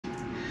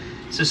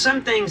So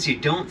some things you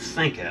don't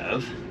think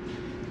of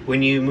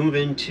when you move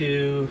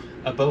into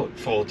a boat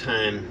full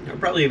time, or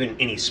probably even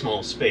any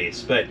small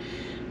space, but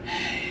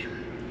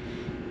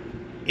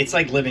it's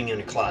like living in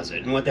a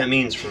closet. And what that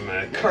means from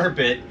a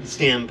carpet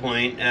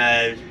standpoint,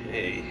 have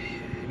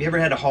you ever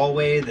had a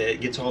hallway that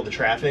gets all the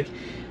traffic?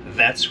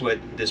 That's what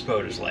this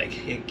boat is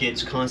like. It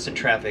gets constant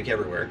traffic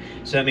everywhere.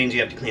 So that means you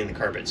have to clean the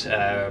carpets.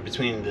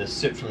 Between the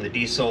soot from the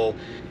diesel,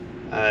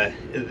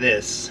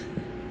 this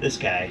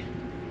guy.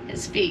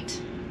 His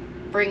feet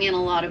bring in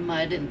a lot of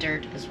mud and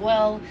dirt as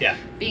well. Yeah.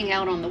 Being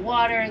out on the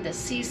water, the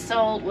sea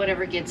salt,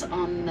 whatever gets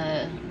on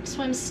the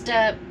swim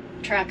step,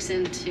 tracks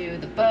into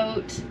the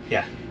boat.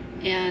 Yeah.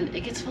 And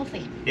it gets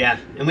filthy. Yeah,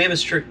 and we have a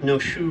strict no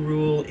shoe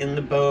rule in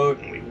the boat,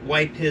 and we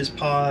wipe his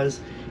paws,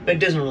 but it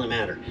doesn't really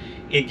matter.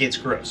 It gets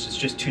gross. It's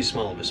just too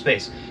small of a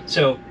space.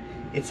 So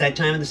it's that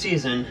time of the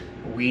season,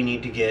 we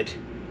need to get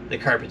the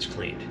carpets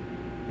cleaned.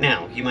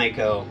 Now, you might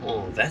go,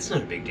 oh, that's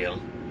not a big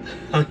deal.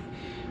 Oh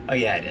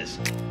yeah, it is.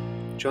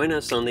 Join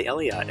us on the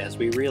Elli-Yacht as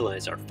we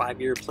realize our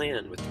 5-year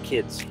plan with the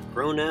kids.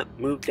 Grown up,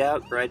 moved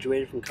out,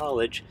 graduated from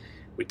college.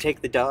 We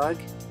take the dog,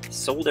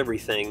 sold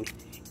everything,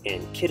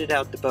 and kitted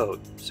out the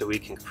boat so we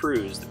can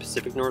cruise the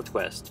Pacific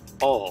Northwest,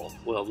 all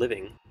while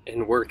living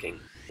and working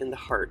in the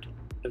heart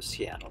of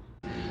Seattle.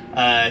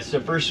 So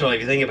first of all,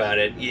 if you think about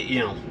it, you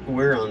know,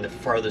 we're on the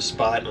farthest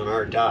spot on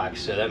our dock,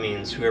 so that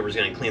means whoever's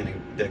going to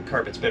clean the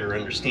carpets better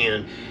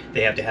understand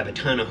they have to have a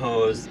ton of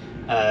hose,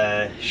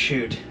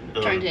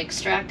 trying to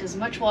extract as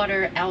much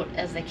water out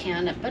as they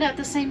can, but at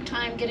the same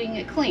time getting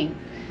it clean.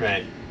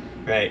 Right.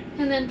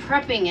 And then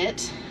prepping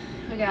it.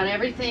 We got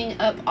everything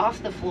up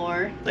off the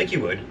floor. Like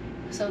you would.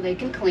 So they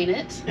can clean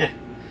it. Yeah,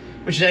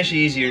 which is actually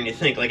easier than you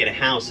think. Like at a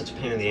house, it's a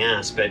pain in the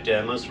ass, but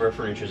most of our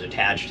furniture is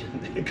attached,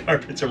 the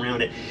carpets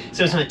around it,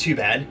 so it's not too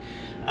bad.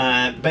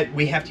 But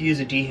we have to use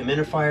a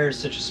dehumidifier. It's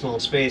such a small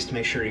space to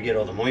make sure to get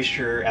all the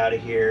moisture out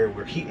of here.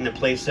 We're heating the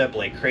place up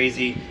like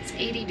crazy. It's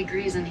 80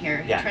 degrees in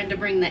here. Yeah. Trying to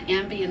bring the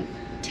ambient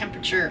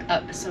temperature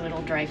up so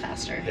it'll dry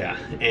faster. Yeah,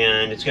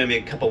 and it's going to be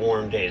a couple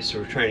warm days, so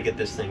we're trying to get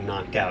this thing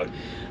knocked out.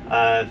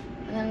 And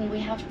then we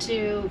have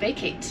to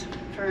vacate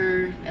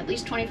for at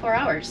least 24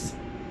 hours.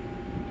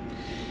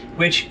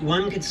 Which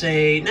one could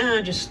say,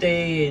 nah, just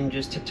stay and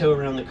just tiptoe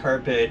around the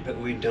carpet, but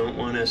we don't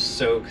want to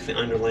soak the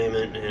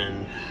underlayment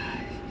and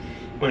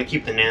want to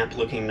keep the nap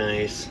looking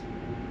nice.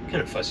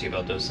 Kind of fussy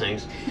about those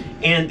things.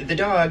 And the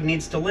dog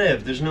needs to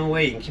live. There's no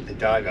way you can keep the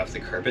dog off the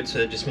carpet, so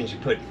it just means you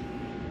put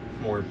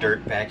more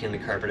dirt back in the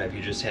carpet after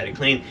you just had it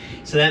clean.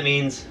 So that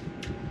means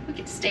we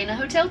get to stay in a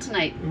hotel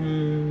tonight.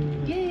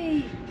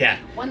 Yay! Yeah.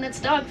 One that's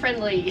dog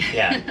friendly.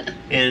 Yeah.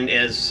 And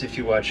as if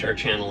you watch our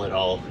channel at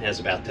all, it has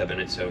a bathtub in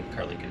it, so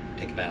Carly can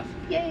take a bath.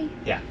 Yay!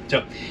 Yeah.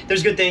 So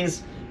there's good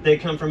things that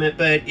come from it,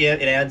 but yeah,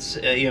 it adds,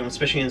 you know,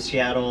 especially in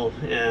Seattle,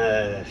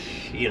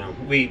 you know,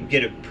 we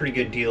get a pretty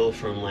good deal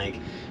from like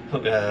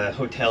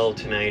Hotel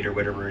Tonight or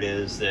whatever it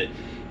is, that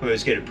we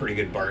always get a pretty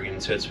good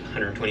bargain. So it's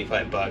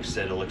 $125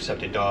 that it'll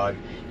accept a dog.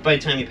 By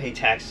the time you pay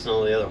taxes and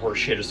all the other horse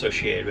shit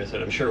associated with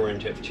it, I'm sure we're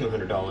into it for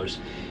 $200,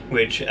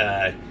 which it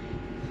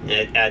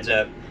adds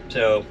up.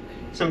 So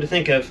something to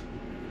think of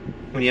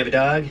when you have a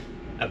dog,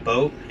 a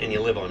boat, and you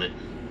live on it.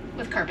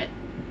 With carpet.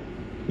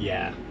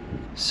 Yeah.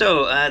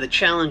 So the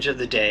challenge of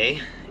the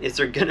day is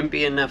there going to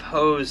be enough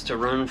hose to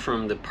run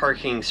from the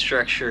parking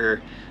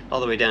structure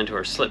all the way down to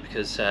our slip,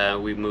 because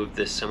we moved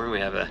this summer. We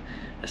have a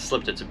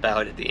slip that's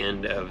about at the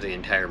end of the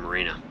entire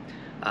marina.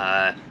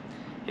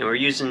 And we're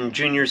using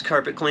Junior's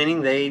Carpet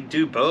Cleaning. They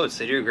do boats.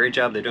 They do a great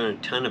job. They're doing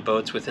a ton of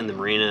boats within the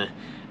marina.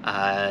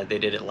 They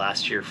did it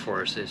last year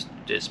for us. They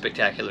did a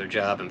spectacular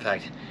job. In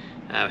fact,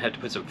 I have to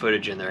put some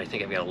footage in there. I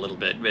think I've got a little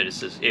bit, but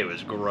it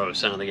was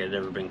gross. I don't think it had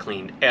ever been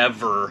cleaned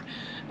ever.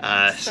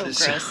 So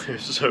gross. It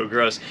was so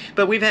gross.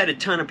 But we've had a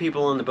ton of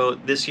people on the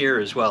boat this year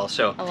as well.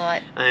 So a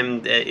lot.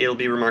 It'll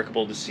be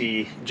remarkable to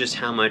see just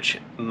how much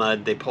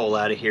mud they pull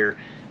out of here.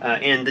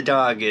 And the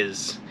dog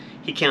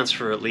he counts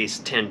for at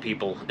least 10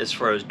 people as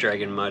far as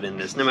dragging mud in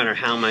this, no matter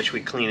how much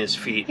we clean his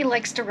feet. He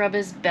likes to rub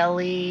his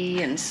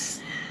belly and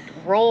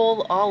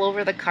roll all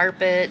over the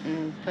carpet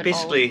and put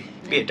basically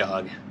be a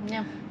dog.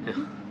 Yeah.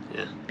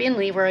 Yeah. Being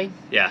Leroy.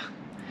 Yeah.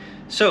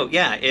 So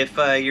yeah, if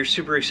you're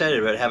super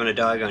excited about having a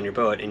dog on your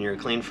boat and you're a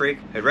clean freak,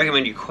 I'd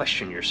recommend you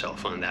question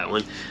yourself on that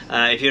one.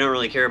 If you don't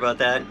really care about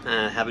that,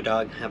 have a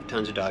dog, have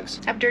tons of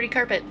dogs. Have dirty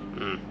carpet.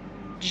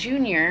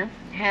 Junior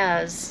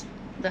has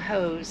the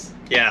hose.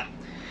 Yeah.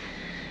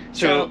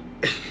 So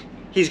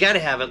he's got to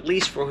have at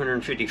least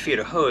 450 feet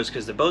of hose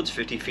because the boat's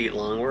 50 feet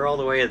long. We're all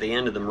the way at the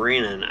end of the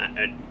marina,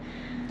 and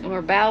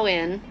we're bow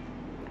in,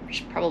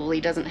 which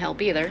probably doesn't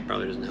help either.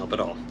 Probably doesn't help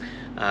at all.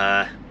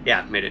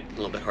 Yeah, made it a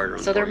little bit harder on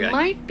so the poor there guy.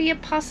 Might be a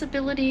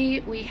possibility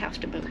we have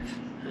to move.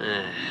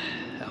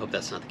 I hope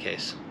that's not the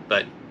case,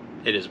 but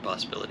it is a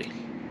possibility.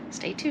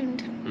 Stay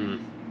tuned.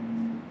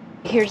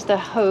 Here's the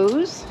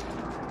hose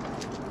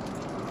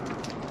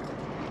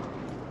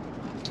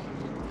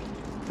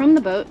from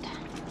the boat.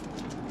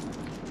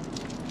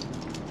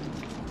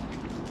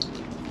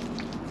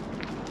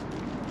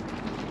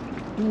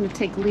 I'm going to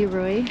take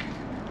Leroy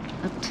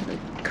up to the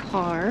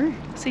car.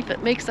 See if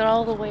it makes it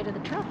all the way to the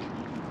truck.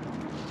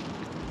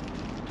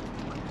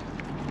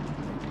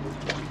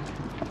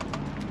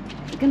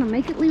 Is it gonna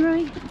make it,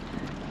 Leroy?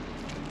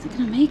 Is it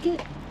gonna make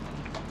it?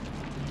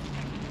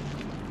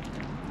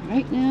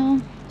 Right now,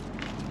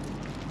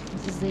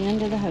 this is the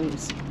end of the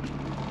hose.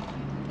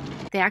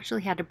 They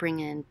actually had to bring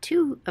in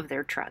 2 of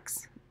their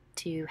trucks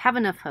to have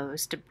enough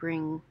hose to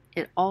bring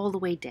it all the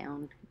way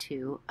down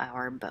to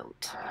our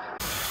boat.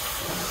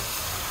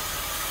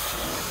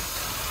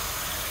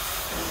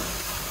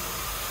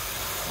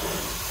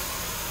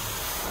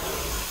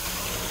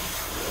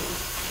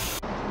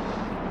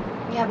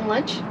 You having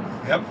lunch?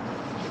 Yep.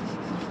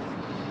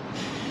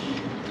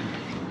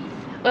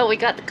 Well, we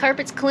got the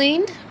carpets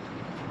cleaned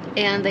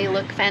and they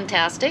look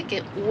fantastic.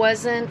 It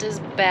wasn't as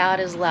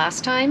bad as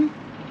last time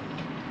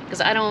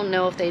because I don't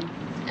know if they'd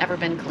ever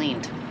been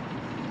cleaned.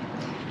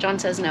 John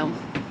says no.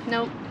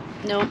 Nope.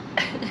 Nope.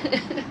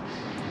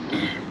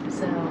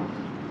 So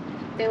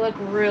they look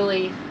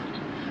really,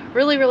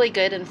 really, really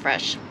good and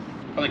fresh.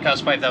 Probably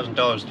cost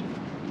 $5,000 to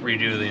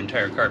redo the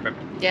entire carpet.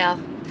 Yeah.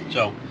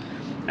 So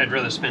I'd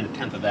rather spend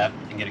 1/10 of that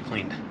and get it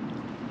cleaned.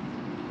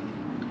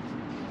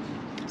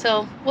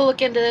 So we'll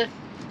look into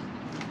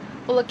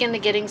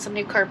getting some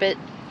new carpet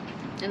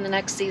in the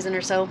next season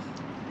or so.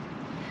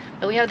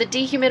 But we have the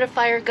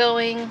dehumidifier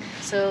going,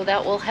 so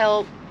that will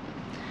help.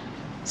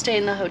 Stay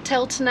in the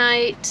hotel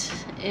tonight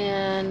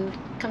and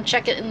come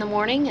check it in the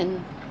morning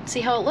and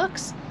see how it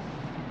looks.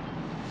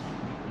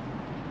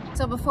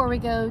 So before we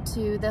go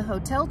to the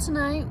hotel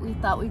tonight, we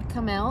thought we'd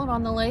come out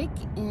on the lake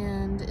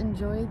and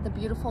enjoy the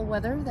beautiful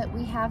weather that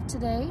we have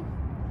today.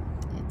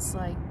 It's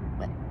like,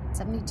 what,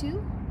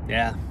 72?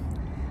 Yeah.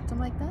 Something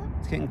like that?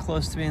 It's getting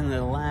close to being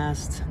the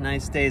last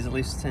nice days, at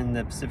least in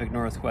the Pacific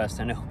Northwest.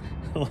 I know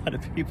a lot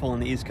of people on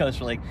the East Coast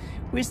are like,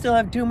 we still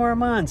have 2 more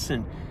months.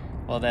 And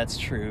well, that's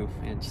true.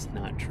 It's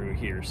not true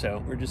here.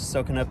 So we're just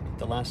soaking up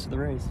the last of the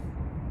rays.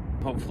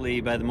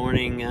 Hopefully by the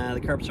morning,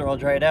 the carpets are all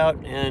dried out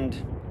and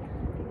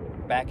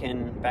back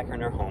in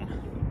our home.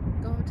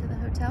 Go to the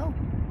hotel.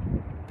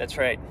 That's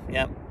right.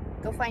 Yep.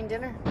 Go find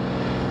dinner.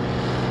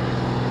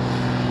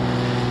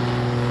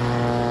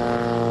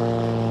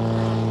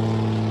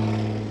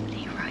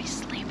 Leroy's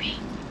sleeping.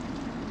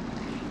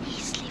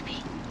 He's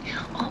sleeping.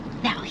 Oh,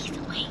 now he's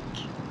awake.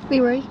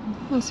 Leroy,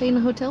 wanna stay in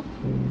the hotel?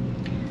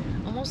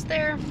 Almost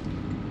there.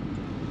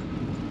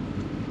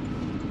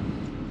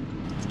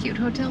 It's a cute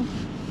hotel.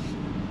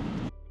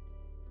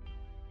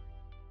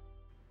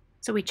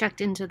 So we checked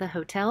into the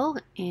hotel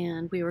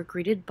and we were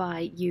greeted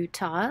by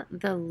Utah,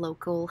 the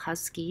local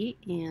husky,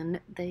 and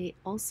they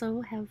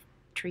also have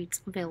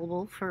treats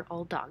available for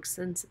all dogs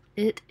since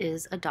it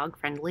is a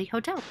dog-friendly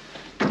hotel.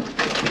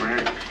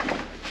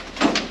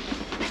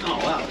 Oh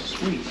wow,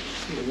 sweet.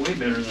 Way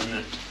better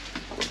than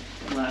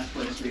the last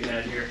place we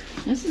had here.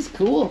 This is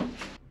cool.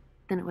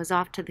 Then it was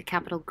off to the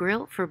Capitol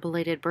Grill for a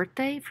belated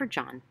birthday for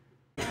John.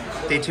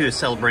 Day 2 is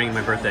celebrating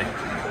my birthday.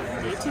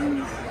 Day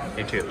 2.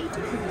 Day 2.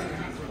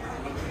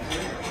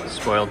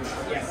 Spoiled.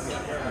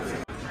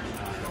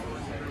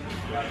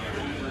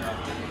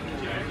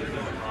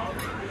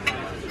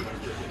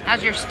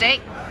 How's your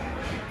steak?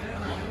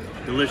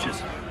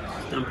 Delicious.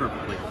 It's done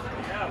perfectly.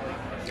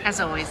 As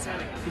always.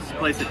 This is the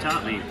place that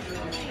taught me.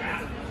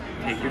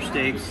 Take your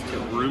steaks to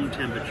room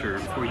temperature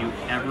before you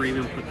ever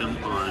even put them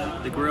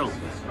on the grill.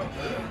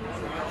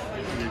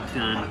 And they're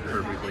done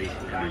perfectly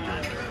every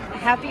time.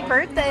 Happy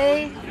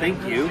birthday!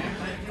 Thank you.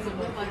 We're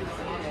gonna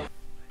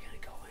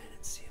go in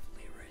and see if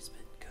Leroy's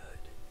been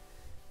good.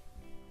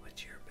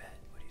 What's your bet?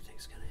 What do you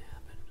think's gonna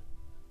happen?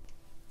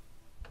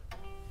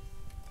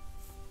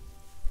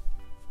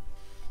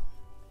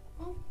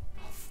 Oh,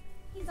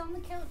 he's on the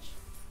couch.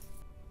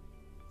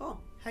 Oh,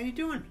 how you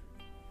doing?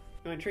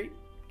 You want a treat?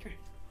 Come here.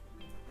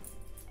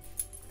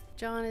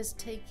 John is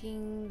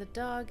taking the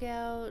dog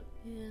out,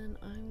 and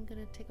I'm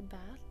gonna take a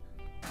bath.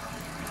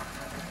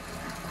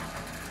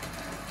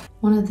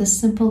 One of the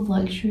simple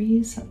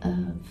luxuries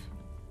of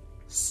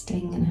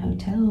staying in a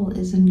hotel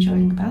is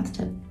enjoying a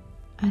bathtub.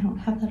 I don't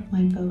have that on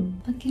my boat.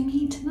 Look at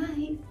me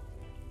tonight.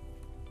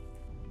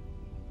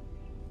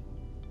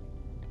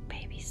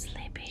 Baby's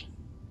sleeping.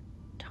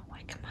 Don't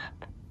wake him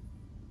up.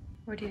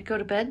 Ready to go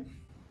to bed?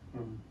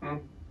 Mm-hmm.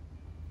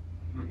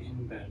 I'm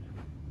in bed.